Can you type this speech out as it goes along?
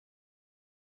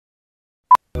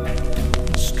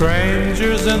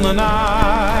Strangers in the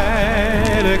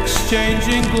night,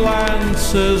 exchanging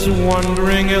glances,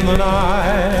 wandering in the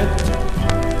night.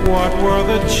 What were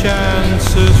the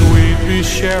chances we'd be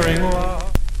sharing love?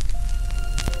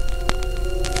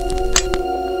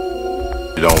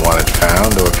 You don't want it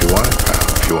found, or if you want it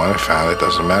found. If you want it found, it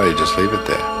doesn't matter, you just leave it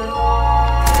there.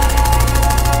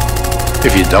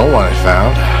 If you don't want it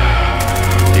found,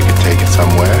 you can take it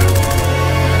somewhere.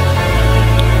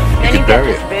 You could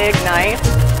bury it. Big knife,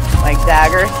 like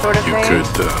dagger sort of thing. You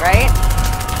could right?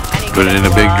 And you put it in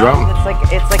a big drum.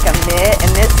 It's like a mitt,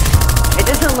 and this, it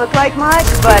doesn't look like much,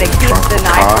 but it keeps the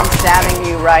knife from stabbing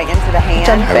you right into the hand.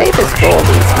 Done favors for all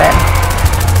these men.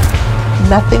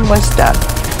 Nothing was done.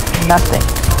 Nothing.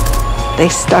 They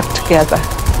stuck together.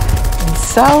 And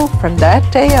so, from that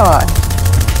day on,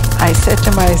 I said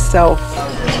to myself,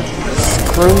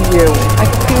 screw you. I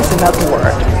could use another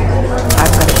word.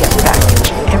 I'm going to get back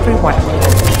at every one of them.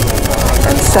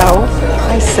 And so,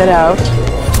 I set out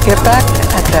to get back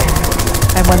at them.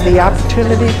 And when the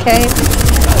opportunity came,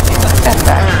 I got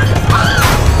back at them.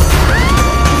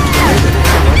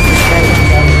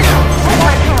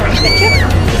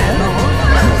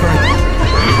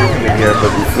 Here,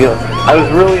 but you know, I was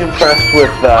really impressed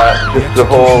with just the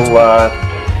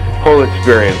whole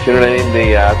experience. You know what I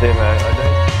mean?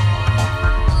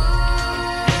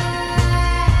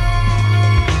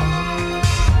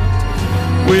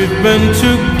 We've been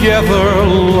together,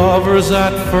 lovers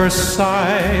at first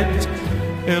sight,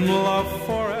 in love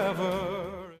forever.